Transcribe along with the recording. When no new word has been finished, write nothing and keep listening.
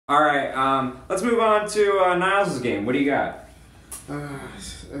All right, let's move on to Niles' game. What do you got?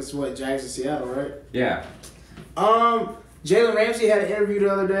 That's what, Jags in Seattle, right? Yeah. Jalen Ramsey had an interview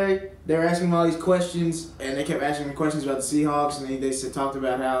the other day. They were asking him all these questions, and they kept asking him questions about the Seahawks, and they talked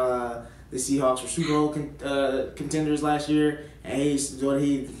about how the Seahawks were Super Bowl contenders last year.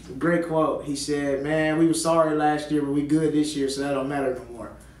 And great quote. He said, "Man, we were sorry last year, but we good this year, so that don't matter no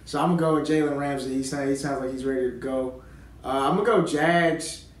more." So I'm gonna go with Jalen Ramsey. He sounds like he's ready to go. I'm gonna go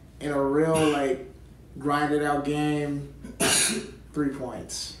Jags in a real grinded out game. 3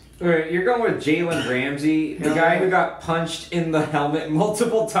 points. Wait, you're going with Jalen Ramsey, the guy who got punched in the helmet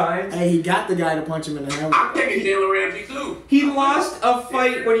multiple times? Hey, he got the guy to punch him in the helmet. I'm taking Jalen Ramsey too. He lost a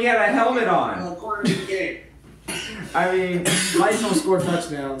fight when he had a helmet on. Quarter of the game. I mean, Lights don't score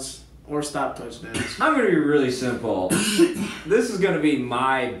touchdowns or stop touchdowns. I'm going to be really simple. This is going to be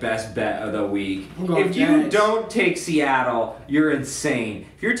my best bet of the week. If you Jags. don't take Seattle, you're insane.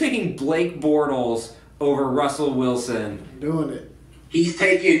 If you're taking Blake Bortles over Russell Wilson, I'm doing it. He's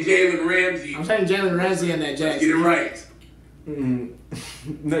taking Jalen Ramsey. I'm taking Jalen Ramsey in that Jags. Get it right.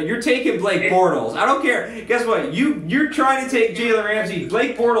 no, you're taking Blake Bortles. I don't care. Guess what? You're trying to take Jalen Ramsey.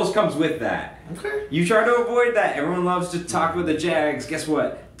 Blake Bortles comes with that. Okay. You try to avoid that. Everyone loves to talk with the Jags. Guess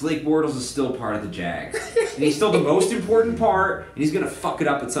what? Blake Bortles is still part of the Jags. And he's still the most important part, and he's going to fuck it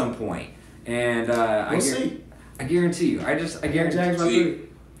up at some point. And We'll see. I guarantee you. I guarantee Jags by you.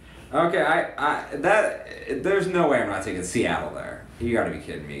 Okay, there's no way I'm not taking Seattle there. You got to be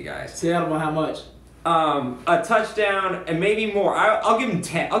kidding me, guys. Seattle by how much? A touchdown and maybe more. I'll give him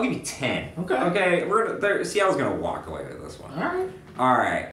 10. I'll give you 10. Okay. Okay. Seattle's gonna walk away with this one. All right. All right.